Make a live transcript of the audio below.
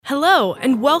Hello,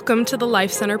 and welcome to the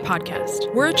Life Center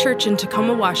podcast. We're a church in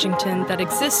Tacoma, Washington that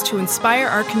exists to inspire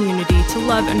our community to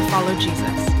love and follow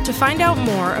Jesus. To find out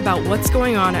more about what's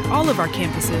going on at all of our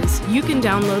campuses, you can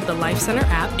download the Life Center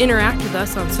app, interact with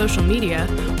us on social media,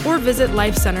 or visit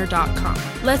lifecenter.com.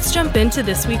 Let's jump into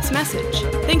this week's message.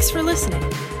 Thanks for listening.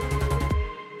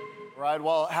 All right,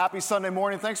 well, happy Sunday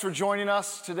morning. Thanks for joining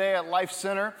us today at Life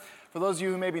Center. For those of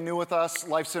you who may be new with us,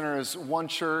 Life Center is one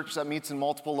church that meets in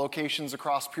multiple locations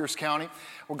across Pierce County.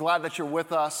 We're glad that you're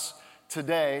with us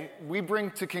today. We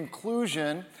bring to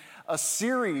conclusion a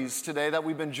series today that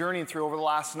we've been journeying through over the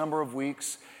last number of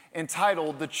weeks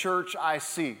entitled The Church I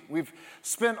See. We've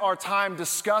spent our time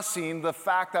discussing the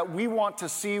fact that we want to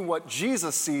see what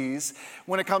Jesus sees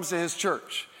when it comes to his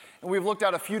church. And we've looked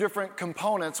at a few different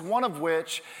components, one of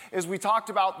which is we talked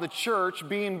about the church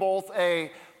being both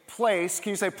a place.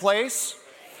 Can you say place?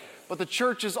 But the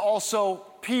church is also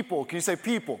people. Can you say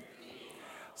people?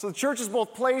 So the church is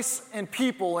both place and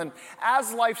people. And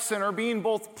as Life Center, being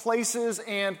both places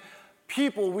and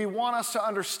people, we want us to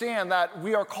understand that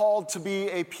we are called to be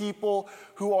a people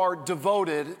who are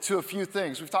devoted to a few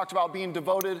things. We've talked about being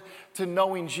devoted to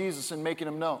knowing Jesus and making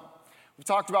him known. We've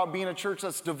talked about being a church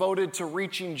that's devoted to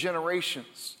reaching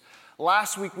generations.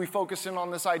 Last week, we focused in on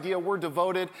this idea we're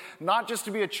devoted not just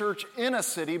to be a church in a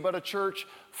city, but a church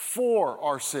for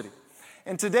our city.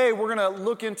 And today, we're going to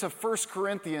look into 1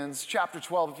 Corinthians chapter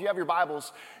 12. If you have your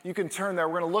Bibles, you can turn there.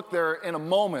 We're going to look there in a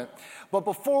moment. But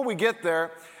before we get there,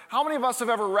 how many of us have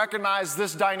ever recognized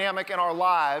this dynamic in our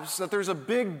lives, that there's a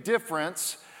big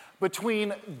difference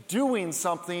between doing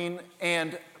something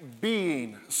and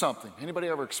being something? Anybody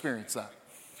ever experienced that?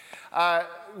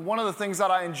 One of the things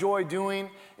that I enjoy doing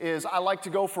is I like to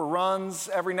go for runs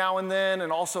every now and then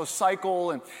and also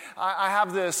cycle. And I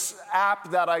have this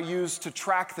app that I use to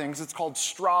track things. It's called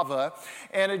Strava.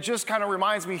 And it just kind of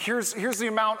reminds me, here's the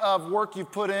amount of work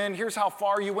you've put in. Here's how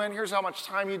far you went. Here's how much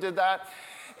time you did that.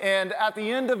 And at the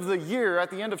end of the year,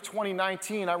 at the end of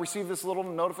 2019, I received this little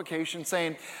notification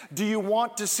saying, do you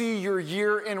want to see your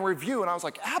year in review? And I was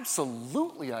like,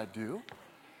 absolutely I do.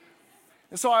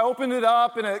 And so I opened it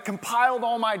up and it compiled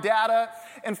all my data.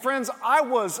 And friends, I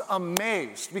was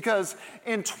amazed because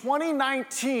in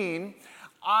 2019,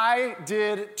 I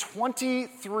did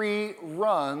 23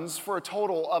 runs for a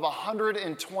total of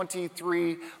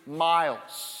 123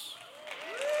 miles.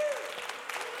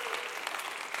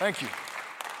 Thank you.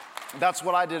 That's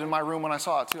what I did in my room when I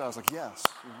saw it too. I was like, yes.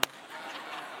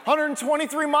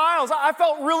 123 miles. I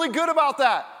felt really good about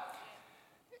that.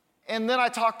 And then I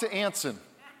talked to Anson.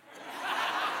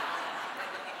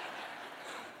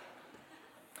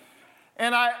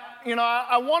 And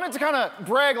I wanted to kind of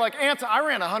brag like, Anson, I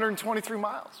ran 123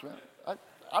 miles, man.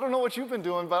 I don't know what you've been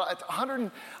doing, but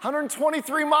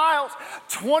 123 miles,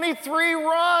 23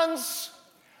 runs.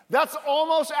 That's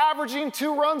almost averaging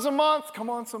 2 runs a month. Come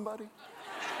on, somebody.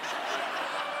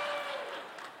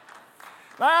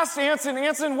 And I asked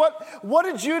Anson, what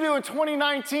did you do in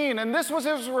 2019? And this was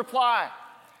his reply.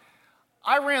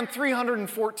 I ran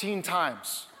 314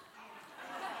 times.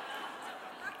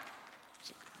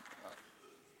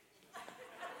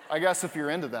 I guess if you're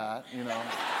into that, you know.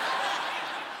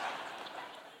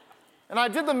 And I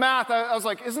did the math. I was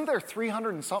like, isn't there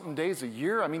 300 and something days a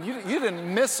year? I mean, you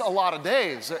didn't miss a lot of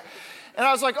days. And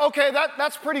I was like, okay,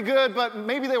 that's pretty good, but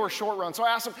maybe they were short runs. So I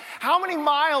asked him, how many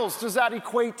miles does that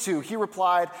equate to? He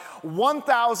replied,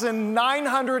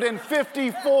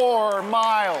 1,954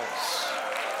 miles.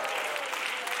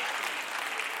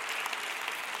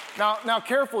 Now,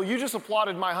 careful, you just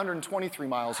applauded my 123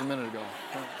 miles a minute ago.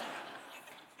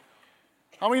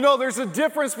 How many know there's a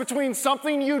difference between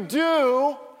something you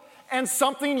do and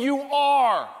something you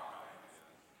are?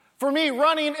 For me,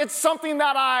 running, it's something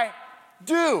that I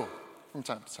do from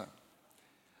time to time.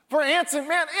 For Anson,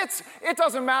 man, it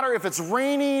doesn't matter if it's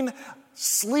raining,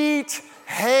 sleet,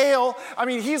 hail. I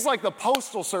mean, he's like the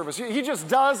postal service. He just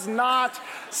does not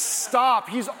stop.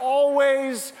 He's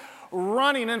always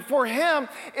running. And for him,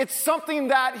 it's something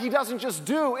that he doesn't just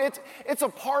do. It's a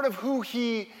part of who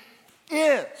he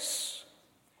is.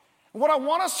 What I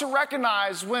want us to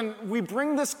recognize when we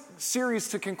bring this series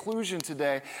to conclusion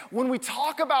today, when we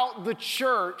talk about the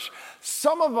church,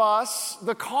 some of us,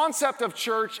 the concept of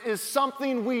church is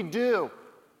something we do.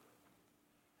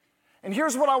 And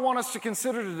here's what I want us to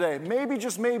consider today. Maybe,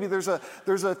 just maybe, there's a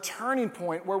turning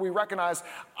point where we recognize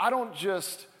I don't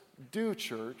just do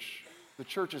church. The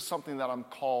church is something that I'm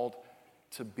called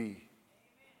to be.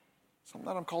 Something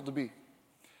that I'm called to be.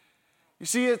 You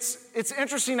see, it's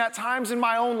interesting at times in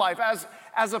my own life.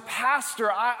 As a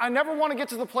pastor, I never want to get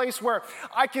to the place where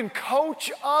I can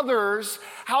coach others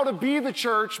how to be the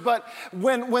church, but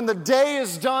when the day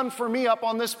is done for me up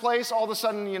on this place, all of a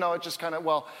sudden, it just kind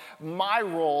of, my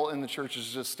role in the church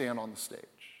is just stand on the stage.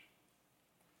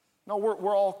 No,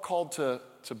 we're all called to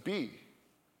be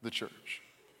the church.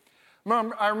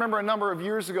 I remember a number of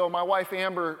years ago, my wife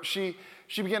Amber, she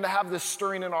began to have this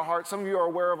stirring in our heart. Some of you are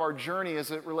aware of our journey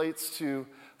as it relates to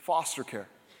foster care.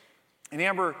 And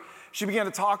Amber, she began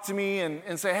to talk to me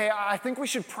and say, hey, I think we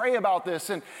should pray about this.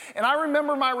 And I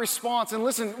remember my response. And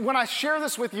listen, when I share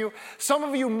this with you, some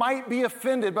of you might be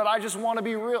offended, but I just want to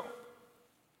be real.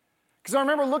 Because I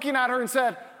remember looking at her and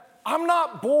said, I'm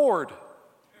not bored.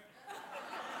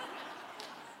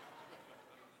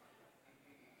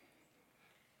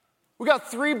 We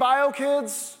got 3 bio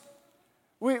kids.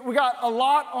 We got a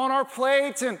lot on our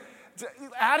plate and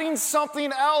adding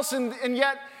something else. And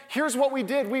yet, here's what we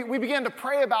did. We began to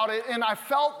pray about it. And I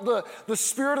felt the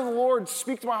Spirit of the Lord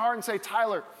speak to my heart and say,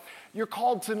 Tyler, you're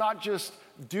called to not just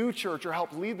do church or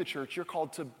help lead the church. You're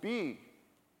called to be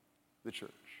the church.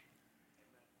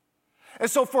 And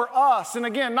so for us, and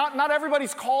again, not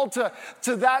everybody's called to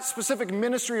that specific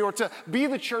ministry or to be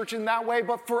the church in that way,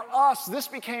 but for us, this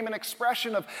became an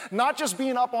expression of not just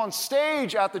being up on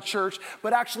stage at the church,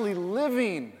 but actually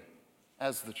living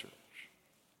as the church.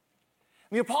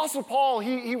 And the Apostle Paul,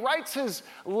 he writes his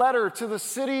letter to the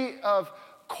city of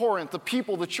Corinth, the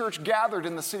people, the church gathered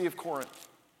in the city of Corinth.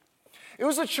 It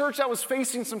was a church that was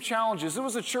facing some challenges. It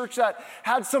was a church that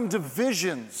had some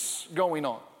divisions going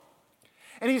on.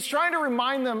 And he's trying to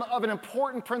remind them of an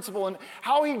important principle. And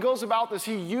how he goes about this,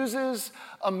 he uses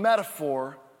a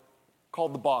metaphor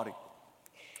called the body.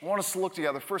 I want us to look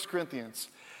together. 1 Corinthians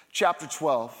chapter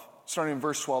 12, starting in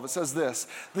verse 12. It says this: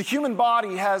 the human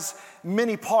body has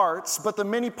many parts, but the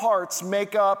many parts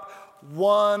make up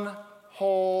one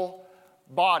whole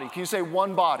body. Can you say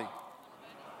one body?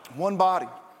 One body.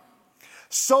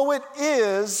 So it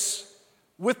is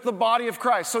with the body of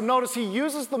Christ. So notice he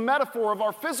uses the metaphor of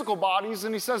our physical bodies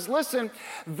and he says, listen,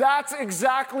 that's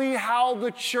exactly how the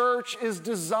church is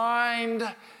designed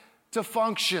to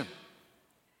function.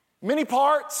 Many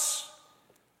parts,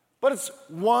 but it's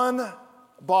one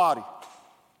body.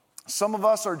 Some of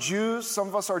us are Jews, some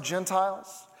of us are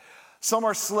Gentiles, some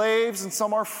are slaves and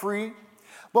some are free,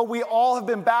 but we all have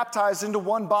been baptized into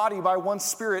one body by one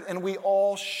Spirit, and we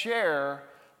all share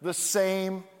the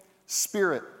same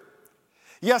Spirit.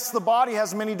 Yes, the body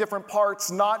has many different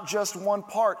parts, not just one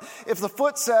part. If the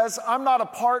foot says, I'm not a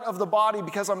part of the body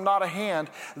because I'm not a hand,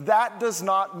 that does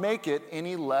not make it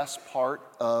any less part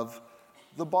of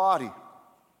the body.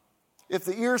 If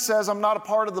the ear says, I'm not a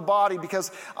part of the body because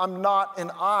I'm not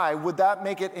an eye, would that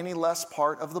make it any less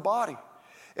part of the body?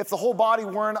 If the whole body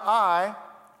were an eye,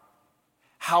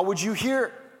 how would you hear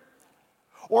it?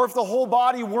 Or if the whole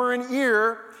body were an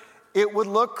ear, it would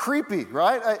look creepy,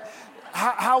 right?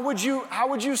 How would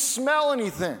you smell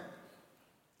anything?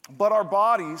 But our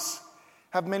bodies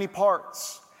have many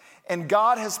parts, and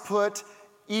God has put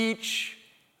each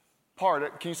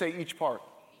part. Can you say each part?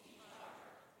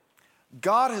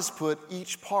 God has put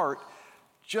each part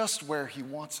just where He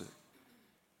wants it.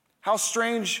 How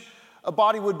strange a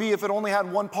body would be if it only had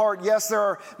one part. Yes, there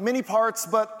are many parts,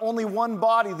 but only one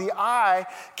body. The eye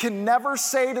can never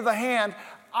say to the hand,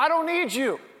 I don't need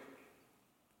you.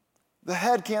 The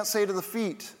head can't say to the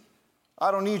feet,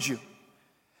 I don't need you.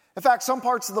 In fact, some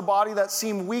parts of the body that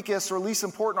seem weakest or least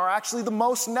important are actually the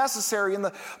most necessary, and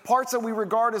the parts that we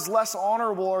regard as less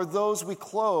honorable are those we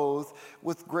clothe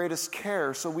with greatest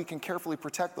care, so we can carefully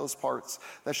protect those parts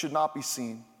that should not be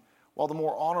seen, while the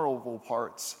more honorable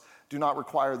parts do not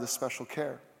require this special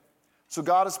care. So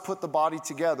God has put the body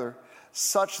together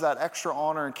such that extra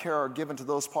honor and care are given to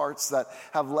those parts that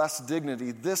have less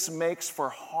dignity. This makes for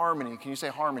harmony. Can you say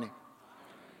harmony?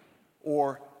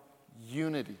 Or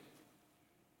unity.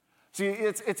 See,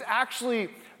 it's actually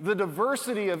the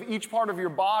diversity of each part of your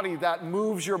body that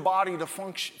moves your body to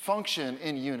function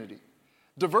in unity.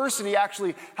 Diversity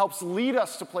actually helps lead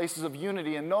us to places of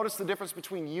unity. And notice the difference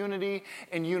between unity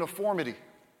and uniformity.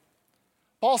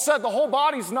 Paul said the whole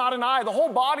body's not an eye, the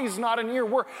whole body's not an ear.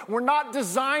 We're not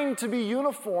designed to be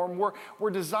uniform. We're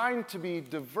designed to be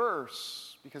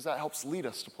diverse because that helps lead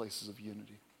us to places of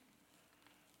unity.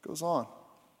 It goes on.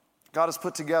 God has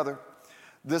put together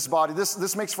this body.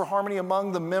 This makes for harmony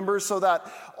among the members so that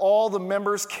all the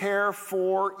members care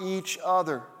for each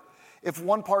other. If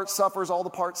one part suffers, all the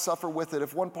parts suffer with it.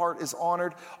 If one part is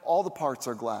honored, all the parts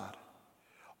are glad.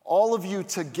 All of you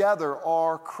together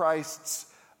are Christ's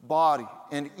body,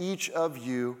 and each of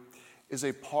you is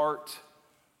a part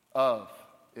of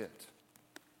it.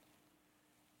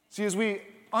 See, as we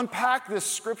unpack this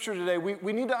scripture today,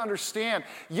 we need to understand,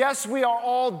 yes, we are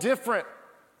all different.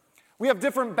 We have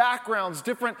different backgrounds,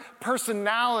 different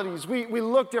personalities. We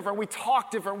look different, we talk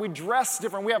different, we dress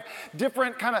different. We have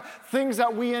different kind of things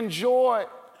that we enjoy.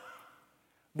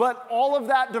 But all of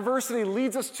that diversity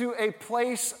leads us to a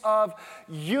place of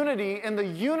unity, and the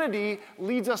unity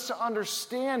leads us to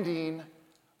understanding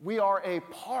we are a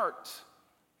part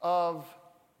of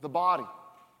the body.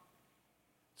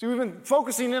 So we've been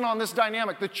focusing in on this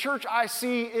dynamic. The church I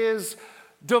see is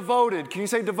devoted. Can you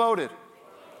say devoted?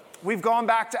 We've gone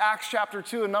back to Acts chapter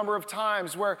 2 a number of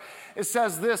times where it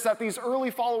says this, that these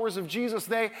early followers of Jesus,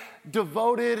 they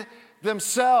devoted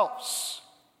themselves.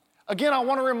 Again, I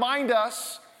want to remind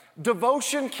us,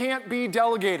 devotion can't be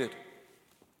delegated.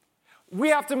 We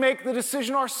have to make the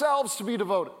decision ourselves to be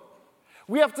devoted.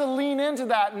 We have to lean into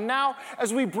that. And now,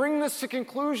 as we bring this to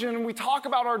conclusion and we talk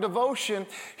about our devotion,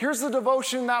 here's the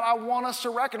devotion that I want us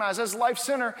to recognize. As Life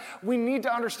Center, we need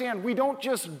to understand we don't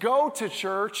just go to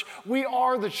church, we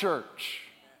are the church.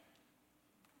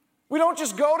 We don't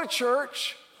just go to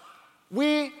church,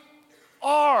 we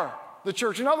are the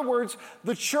church. In other words,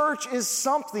 the church is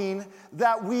something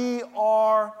that we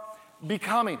are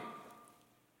becoming.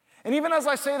 And even as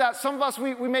I say that, some of us,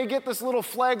 we may get this little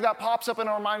flag that pops up in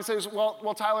our mind and says,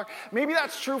 well, Tyler, maybe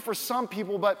that's true for some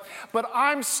people, but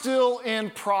I'm still in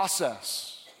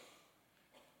process.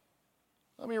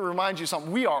 Let me remind you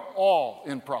something. We are all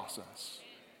in process.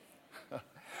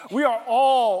 We are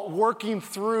all working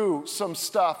through some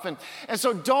stuff. And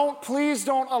so please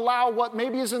don't allow what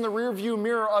maybe is in the rearview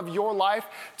mirror of your life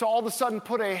to all of a sudden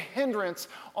put a hindrance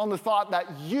on the thought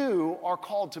that you are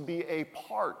called to be a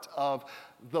part of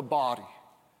the body.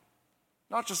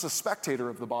 Not just a spectator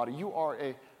of the body, you are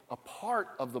a part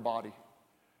of the body.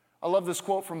 I love this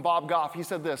quote from Bob Goff. He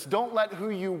said this, "Don't let who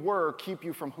you were keep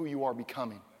you from who you are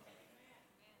becoming."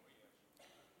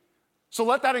 So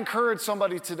let that encourage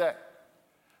somebody today.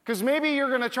 Because maybe you're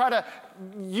going to try to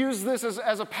use this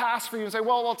as a pass for you and say,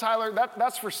 well, Tyler,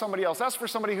 that's for somebody else. That's for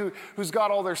somebody who's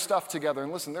got all their stuff together.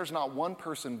 And listen, there's not one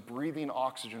person breathing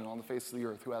oxygen on the face of the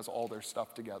earth who has all their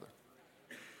stuff together.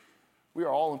 We are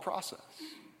all in process.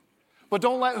 But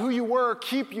don't let who you were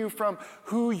keep you from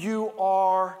who you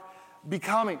are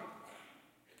becoming.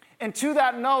 And to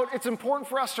that note, it's important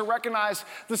for us to recognize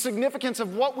the significance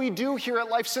of what we do here at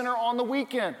Life Center on the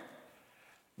weekend.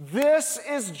 This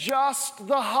is just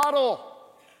the huddle.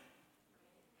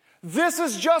 This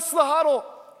is just the huddle.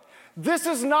 This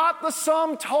is not the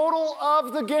sum total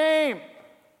of the game.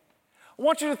 I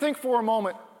want you to think for a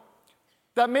moment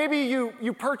that maybe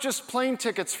you purchased plane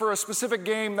tickets for a specific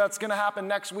game that's going to happen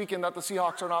next weekend that the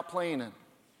Seahawks are not playing in.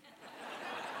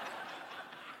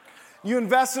 You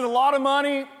invested a lot of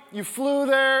money, you flew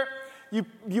there,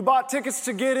 you bought tickets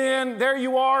to get in, there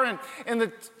you are, and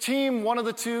the team, one of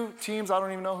the two teams, I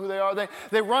don't even know who they are,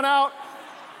 they run out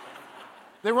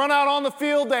on the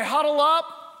field, they huddle up,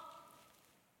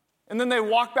 and then they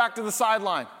walk back to the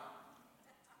sideline.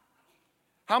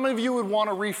 How many of you would want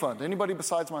a refund? Anybody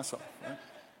besides myself? Right?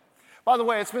 By the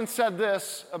way, it's been said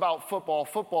this about football.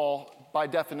 Football, by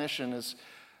definition, is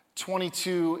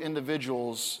 22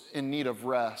 individuals in need of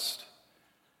rest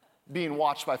being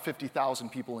watched by 50,000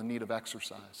 people in need of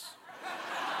exercise.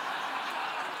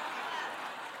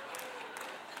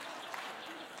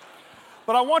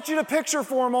 But I want you to picture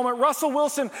for a moment Russell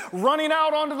Wilson running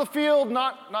out onto the field,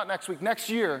 not next week, next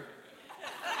year.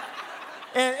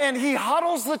 And he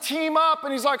huddles the team up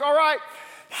and he's like, all right,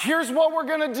 here's what we're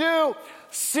going to do.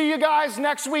 See you guys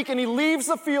next week. And he leaves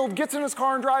the field, gets in his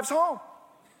car, and drives home.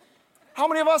 How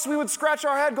many of us, we would scratch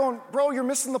our head going, bro, you're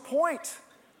missing the point.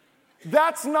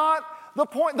 That's not the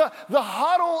point. The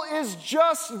huddle is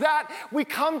just that we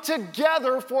come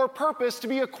together for a purpose to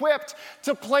be equipped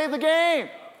to play the game.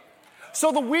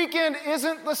 So the weekend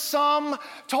isn't the sum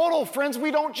total. Friends,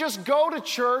 we don't just go to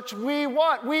church. We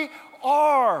what? We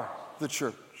are the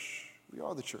church. We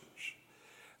are the church.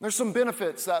 And there's some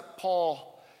benefits that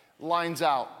Paul lines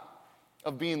out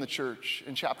of being the church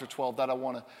in chapter 12 that I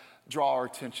want to draw our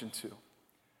attention to.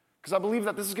 Because I believe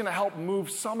that this is going to help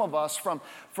move some of us from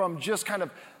just kind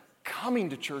of coming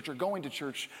to church or going to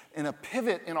church in a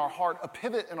pivot in our heart, a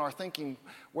pivot in our thinking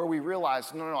where we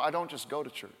realize, no, I don't just go to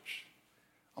church.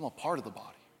 I'm a part of the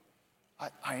body.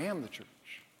 I am the church.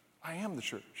 I am the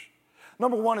church.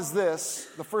 Number one is this,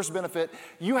 the first benefit,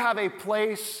 you have a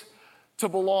place to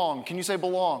belong. Can you say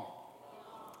belong?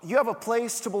 You have a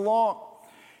place to belong.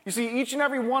 You see, each and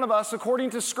every one of us, according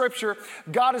to Scripture,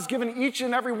 God has given each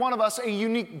and every one of us a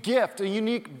unique gift, a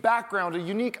unique background, a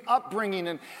unique upbringing.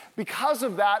 And because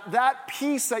of that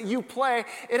piece that you play,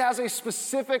 it has a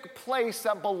specific place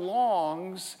that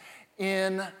belongs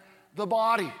in the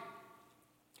body.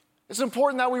 It's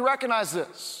important that we recognize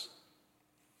this.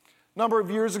 A number of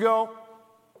years ago,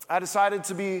 I decided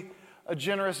to be a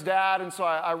generous dad, and so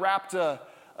I wrapped a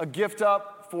gift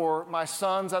up for my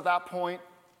sons at that point,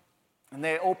 and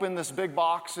they opened this big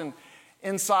box, and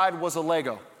inside was a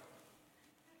Lego.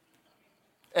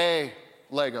 A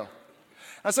Lego.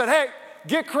 I said, hey,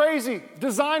 get crazy,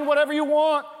 design whatever you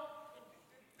want,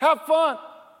 have fun.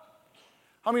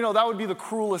 How many know that would be the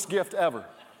cruelest gift ever?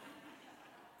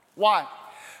 Why?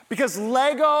 Because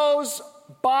Legos,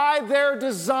 by their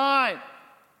design,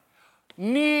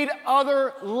 need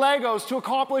other Legos to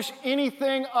accomplish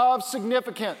anything of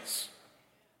significance.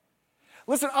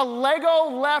 Listen, a Lego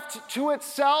left to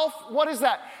itself, what is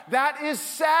that? That is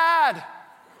sad.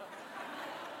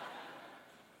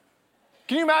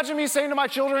 Can you imagine me saying to my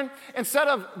children, instead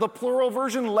of the plural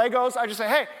version, Legos, I just say,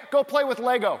 hey, go play with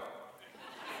Lego.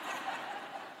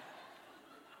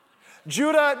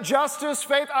 Judah, Justice,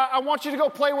 Faith, I want you to go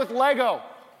play with Lego.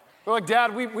 They're like,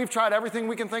 Dad, we've tried everything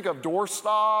we can think of.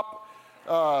 Doorstop,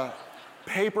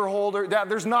 paper holder. Dad,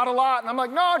 there's not a lot. And I'm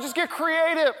like, no, just get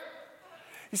creative.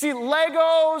 You see,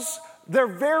 Legos, their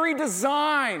very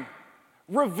design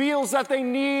reveals that they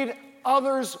need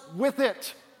others with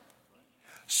it.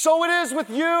 So it is with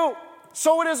you.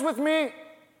 So it is with me.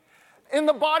 In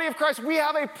the body of Christ, we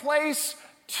have a place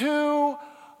to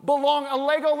belong. A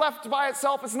Lego left by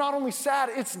itself is not only sad,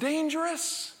 it's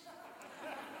dangerous.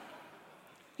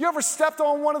 You ever stepped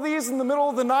on one of these in the middle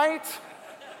of the night?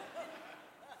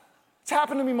 It's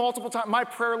happened to me multiple times. My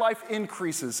prayer life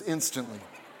increases instantly.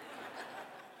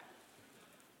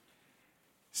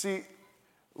 See,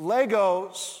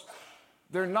 Legos,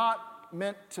 they're not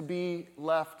meant to be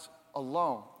left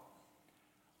alone.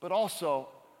 But also,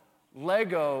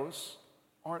 Legos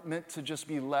aren't meant to just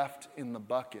be left in the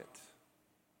bucket.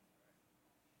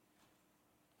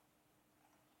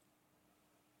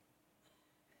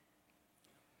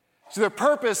 So their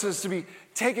purpose is to be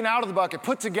taken out of the bucket,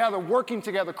 put together, working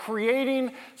together,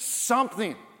 creating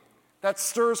something that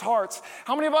stirs hearts.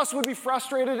 How many of us would be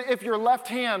frustrated if your left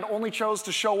hand only chose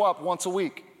to show up once a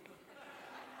week?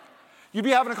 You'd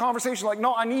be having a conversation like,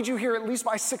 no, I need you here at least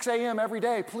by 6 a.m. every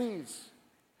day, please.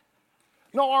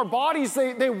 No, our bodies,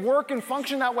 they work and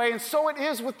function that way, and so it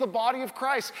is with the body of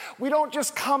Christ. We don't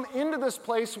just come into this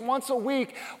place once a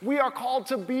week. We are called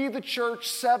to be the church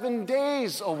 7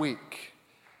 days a week.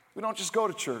 We don't just go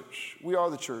to church. We are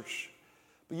the church.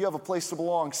 But you have a place to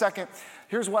belong. Second,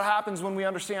 here's what happens when we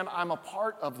understand I'm a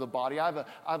part of the body. I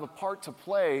have a part to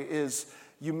play is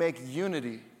you make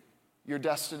unity your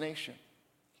destination.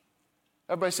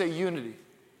 Everybody say unity.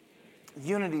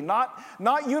 Unity, not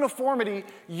uniformity,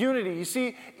 unity. You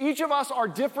see, each of us are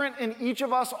different and each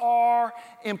of us are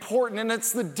important. And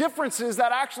it's the differences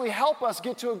that actually help us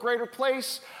get to a greater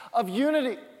place of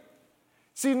unity.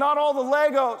 See, not all the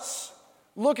Legos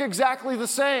look exactly the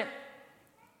same.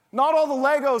 Not all the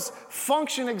Legos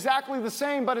function exactly the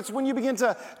same, but it's when you begin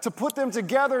to put them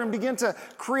together and begin to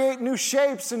create new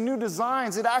shapes and new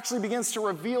designs, it actually begins to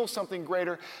reveal something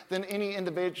greater than any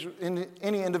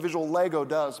individual Lego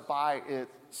does by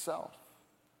itself.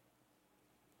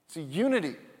 See,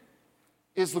 unity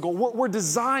is the goal. We're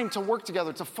designed to work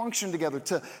together, to function together,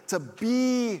 to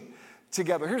be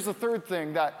together. Here's the third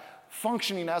thing that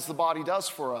functioning as the body does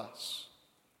for us.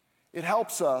 It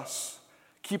helps us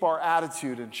keep our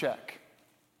attitude in check.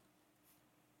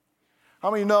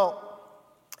 How many know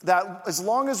that as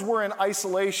long as we're in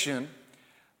isolation,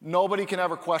 nobody can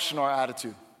ever question our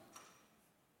attitude?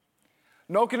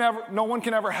 No one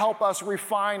can ever help us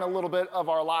refine a little bit of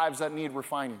our lives that need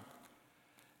refining.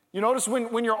 You notice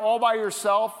when you're all by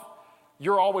yourself,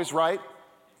 you're always right.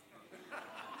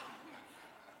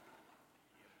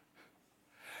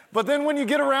 But then when you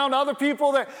get around other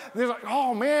people, they're like,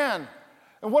 oh man.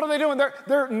 And what are they doing?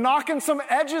 They're knocking some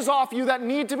edges off you that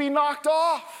need to be knocked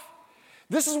off.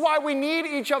 This is why we need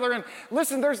each other. And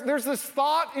listen, there's this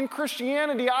thought in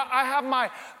Christianity. I have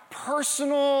my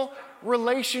personal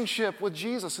relationship with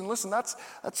Jesus. And listen, that's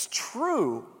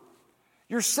true.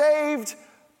 You're saved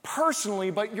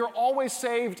personally, but you're always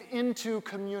saved into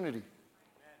community.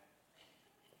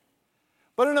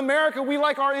 But in America, we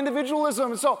like our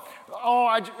individualism. And so,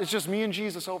 it's just me and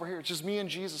Jesus over here. It's just me and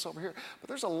Jesus over here. But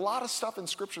there's a lot of stuff in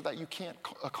Scripture that you can't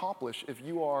accomplish if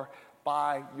you are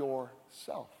by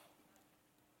yourself.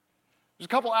 There's a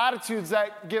couple attitudes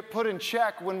that get put in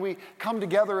check when we come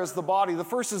together as the body. The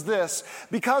first is this: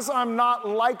 because I'm not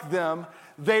like them,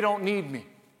 they don't need me.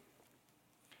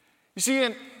 You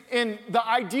see, in the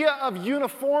idea of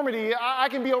uniformity, I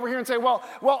can be over here and say, well,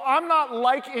 I'm not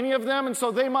like any of them, and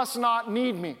so they must not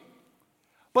need me.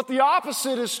 But the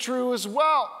opposite is true as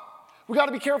well. We got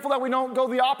to be careful that we don't go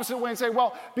the opposite way and say,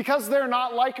 well, because they're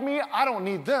not like me, I don't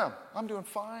need them. I'm doing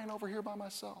fine over here by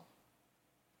myself.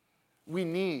 We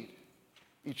need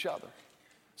each other.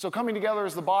 So coming together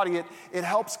as the body, it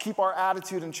helps keep our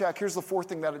attitude in check. Here's the fourth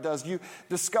thing that it does. You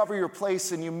discover your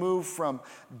place and you move from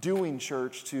doing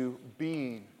church to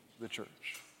being the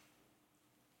church.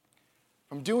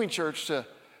 From doing church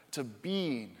to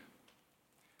being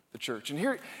the church. And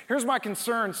here's my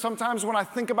concern sometimes when I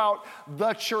think about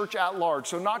the church at large.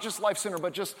 So not just Life Center,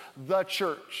 but just the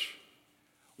church.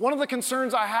 One of the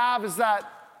concerns I have is that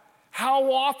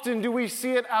how often do we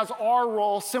see it as our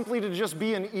role simply to just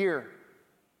be an ear?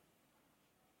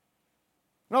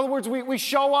 In other words, we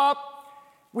show up,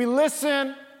 we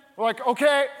listen, we're like,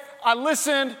 okay, I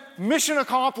listened, mission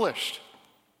accomplished.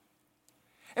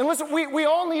 And listen, we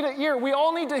all need an ear, we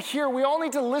all need to hear, we all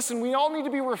need to listen, we all need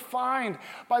to be refined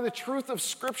by the truth of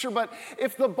Scripture. But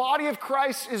if the body of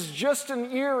Christ is just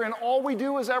an ear and all we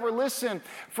do is ever listen,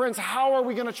 friends, how are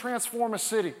we going to transform a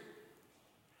city?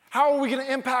 How are we going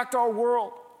to impact our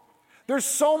world? There's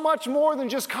so much more than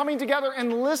just coming together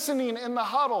and listening in the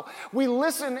huddle. We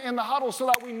listen in the huddle so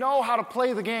that we know how to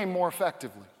play the game more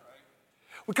effectively.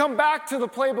 We come back to the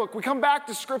playbook. We come back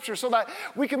to Scripture so that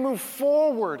we can move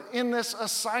forward in this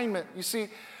assignment. You see,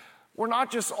 we're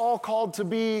not just all called to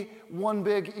be one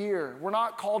big ear. We're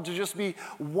not called to just be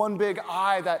one big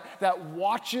eye that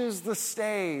watches the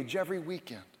stage every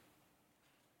weekend.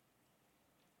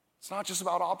 It's not just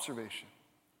about observation.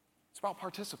 It's about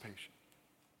participation.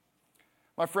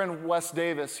 My friend Wes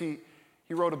Davis, he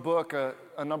wrote a book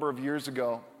a number of years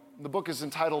ago. The book is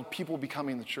entitled People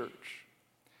Becoming the Church.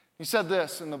 He said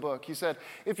this in the book. He said,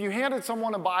 if you handed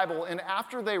someone a Bible and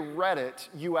after they read it,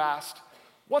 you asked,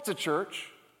 what's a church?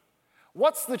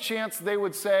 What's the chance they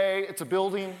would say it's a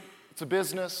building, it's a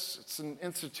business, it's an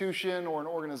institution, or an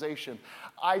organization?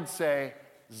 I'd say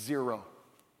 0.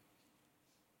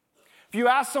 If you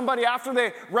ask somebody after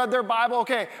they read their Bible,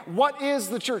 okay, what is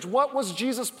the church? What was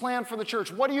Jesus' plan for the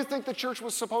church? What do you think the church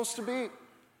was supposed to be?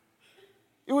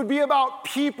 It would be about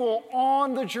people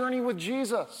on the journey with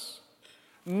Jesus,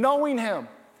 knowing Him,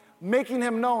 making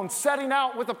Him known, setting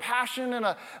out with a passion and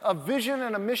a vision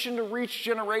and a mission to reach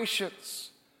generations.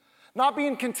 Not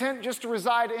being content just to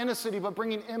reside in a city, but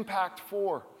bringing impact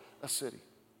for a city.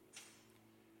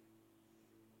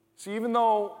 See, even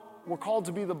though we're called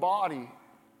to be the body,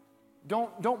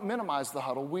 don't minimize the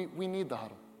huddle. We need the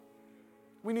huddle.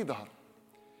 We need the huddle.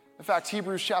 In fact,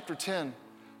 Hebrews chapter 10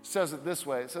 says it this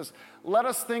way. It says, let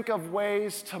us think of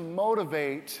ways to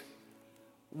motivate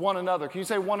one another. Can you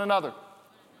say one another?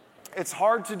 It's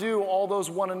hard to do all those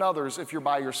one another's if you're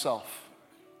by yourself.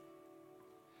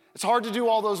 It's hard to do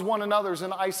all those one another's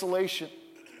in isolation.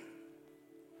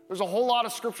 There's a whole lot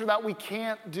of Scripture that we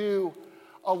can't do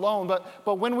alone.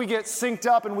 But when we get synced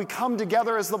up and we come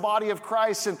together as the body of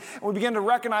Christ and we begin to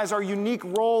recognize our unique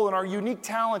role and our unique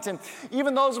talent, and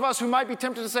even those of us who might be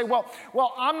tempted to say, well,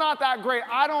 I'm not that great.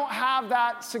 I don't have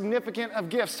that significant of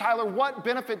gifts. Tyler, what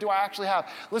benefit do I actually have?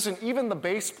 Listen, even the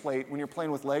base plate when you're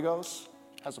playing with Legos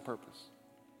has a purpose.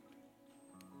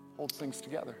 Holds things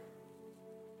together.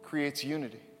 Creates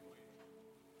unity.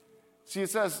 See, it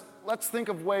says, let's think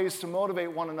of ways to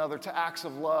motivate one another to acts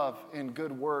of love and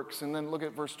good works. And then look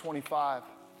at verse 25.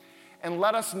 And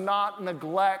let us not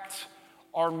neglect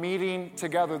our meeting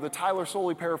together. The Tyler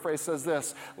Soley paraphrase says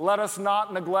this, let us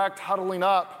not neglect huddling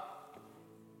up.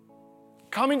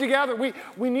 Coming together,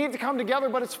 we need to come together,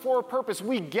 but it's for a purpose.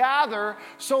 We gather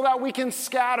so that we can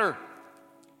scatter.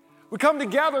 We come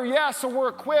together, yes, so we're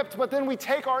equipped, but then we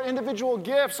take our individual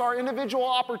gifts, our individual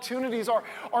opportunities,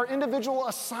 our individual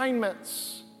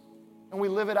assignments, and we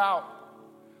live it out.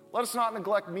 Let us not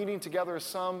neglect meeting together as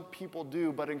some people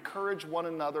do, but encourage one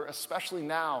another, especially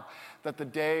now that the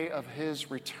day of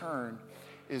His return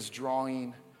is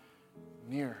drawing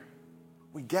near.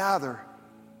 We gather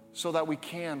so that we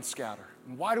can scatter.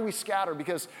 And why do we scatter?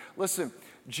 Because, listen,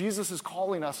 Jesus is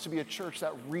calling us to be a church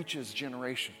that reaches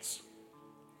generations.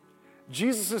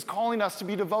 Jesus is calling us to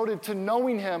be devoted to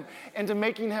knowing Him and to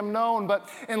making Him known. But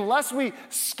unless we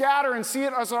scatter and see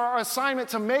it as our assignment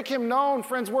to make Him known,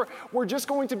 friends, we're just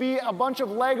going to be a bunch of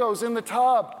Legos in the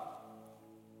tub.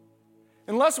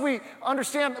 Unless we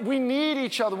understand we need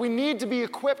each other, we need to be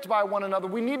equipped by one another,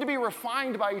 we need to be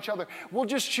refined by each other, we'll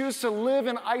just choose to live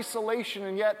in isolation.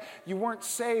 And yet, you weren't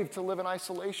saved to live in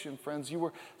isolation, friends. You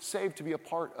were saved to be a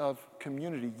part of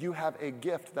community. You have a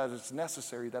gift that is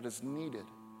necessary, that is needed.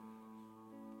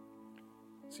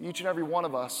 So each and every one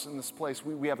of us in this place,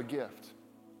 we have a gift.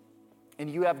 And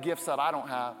you have gifts that I don't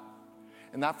have.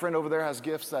 And that friend over there has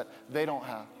gifts that they don't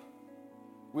have.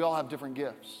 We all have different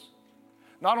gifts.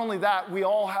 Not only that, we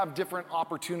all have different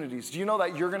opportunities. Do you know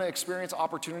that you're going to experience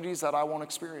opportunities that I won't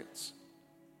experience?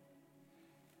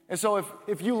 And so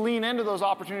if you lean into those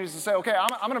opportunities to say, okay,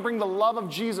 I'm going to bring the love of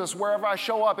Jesus wherever I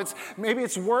show up. Maybe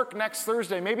it's work next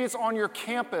Thursday. Maybe it's on your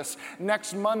campus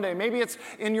next Monday. Maybe it's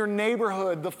in your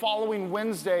neighborhood the following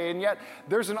Wednesday. And yet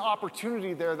there's an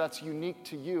opportunity there that's unique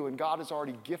to you. And God has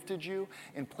already gifted you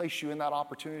and placed you in that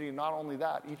opportunity. And not only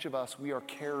that, each of us, we are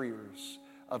carriers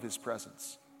of his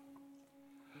presence.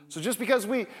 So just because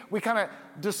we kind of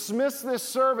dismiss this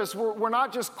service, we're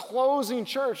not just closing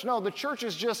church. No, the church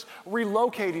is just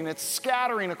relocating. It's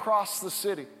scattering across the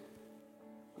city.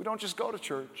 We don't just go to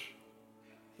church.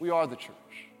 We are the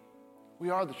church. We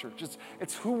are the church.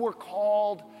 It's who we're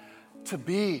called to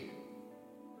be.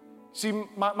 See,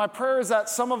 my prayer is that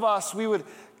some of us, we would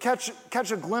catch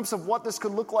a glimpse of what this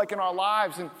could look like in our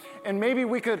lives. And maybe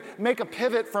we could make a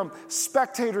pivot from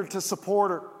spectator to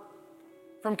supporter,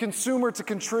 from consumer to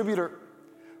contributor,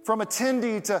 from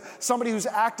attendee to somebody who's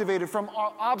activated, from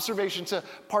observation to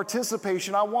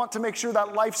participation. I want to make sure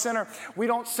that Life Center, we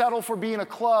don't settle for being a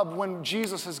club when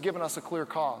Jesus has given us a clear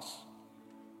cause.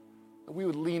 That we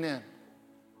would lean in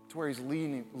to where he's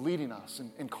leading us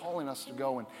and calling us to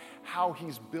go, and how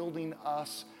he's building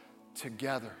us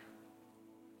together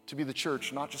to be the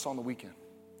church, not just on the weekend,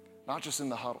 not just in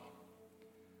the huddle.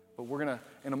 But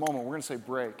in a moment, we're going to say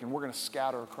break, and we're going to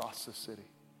scatter across the city.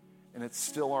 And it's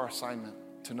still our assignment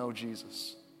to know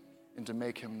Jesus and to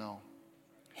make him known.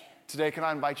 Today, can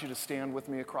I invite you to stand with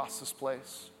me across this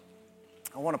place?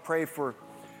 I want to pray for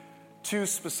two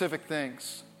specific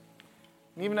things.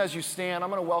 And even as you stand, I'm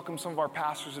going to welcome some of our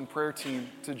pastors and prayer team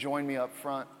to join me up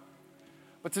front.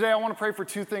 But today, I want to pray for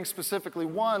two things specifically.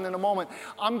 One, in a moment,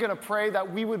 I'm going to pray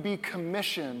that we would be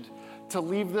commissioned to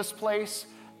leave this place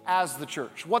as the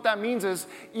church. What that means is,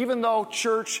 even though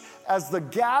church as the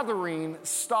gathering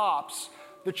stops,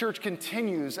 the church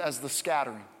continues as the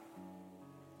scattering.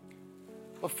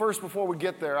 But first, before we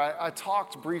get there, I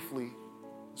talked briefly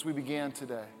as we began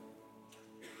today,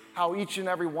 how each and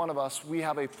every one of us, we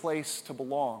have a place to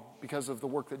belong because of the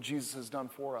work that Jesus has done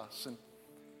for us. And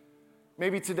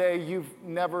maybe today you've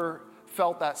never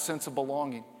felt that sense of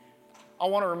belonging. I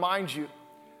want to remind you,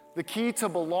 the key to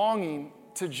belonging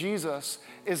to Jesus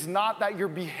is not that your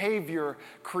behavior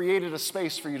created a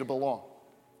space for you to belong.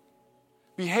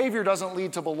 Behavior doesn't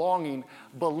lead to belonging.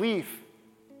 Belief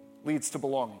leads to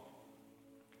belonging.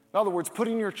 In other words,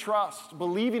 putting your trust,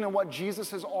 believing in what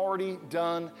Jesus has already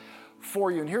done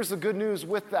for you. And here's the good news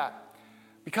with that.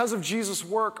 Because of Jesus'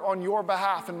 work on your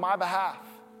behalf and my behalf,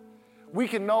 we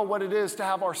can know what it is to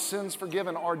have our sins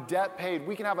forgiven, our debt paid.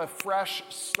 We can have a fresh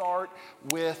start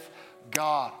with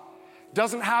God. It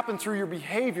doesn't happen through your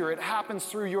behavior. It happens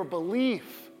through your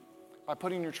belief by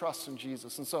putting your trust in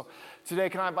Jesus. And so today,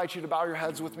 can I invite you to bow your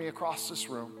heads with me across this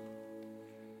room?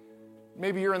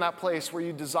 Maybe you're in that place where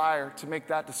you desire to make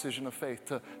that decision of faith,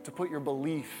 to put your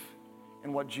belief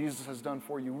in what Jesus has done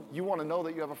for you. You want to know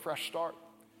that you have a fresh start.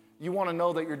 You want to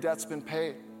know that your debt's been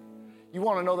paid. You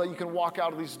want to know that you can walk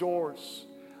out of these doors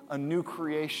a new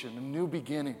creation, a new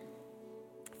beginning.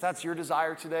 If that's your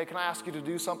desire today, can I ask you to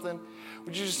do something?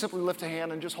 Would you just simply lift a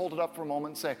hand and just hold it up for a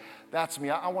moment and say, that's me.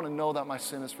 I want to know that my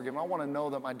sin is forgiven. I want to know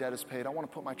that my debt is paid. I want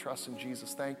to put my trust in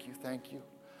Jesus. Thank you, thank you.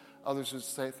 Others would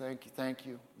say, thank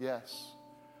you, yes.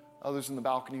 Others in the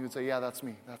balcony would say, yeah, that's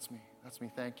me,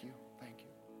 thank you.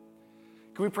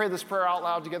 Can we pray this prayer out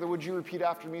loud together? Would you repeat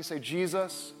after me? Say,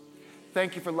 Jesus,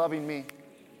 thank you for loving me.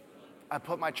 I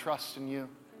put my trust in you.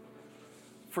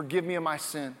 Forgive me of my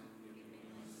sin.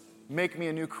 Make me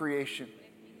a new creation.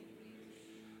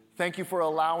 Thank you for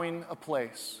allowing a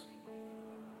place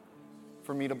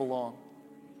for me to belong.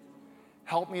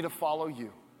 Help me to follow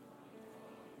you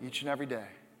each and every day.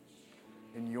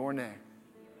 In your name,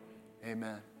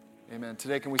 amen. Amen.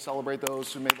 Today, can we celebrate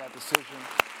those who made that decision?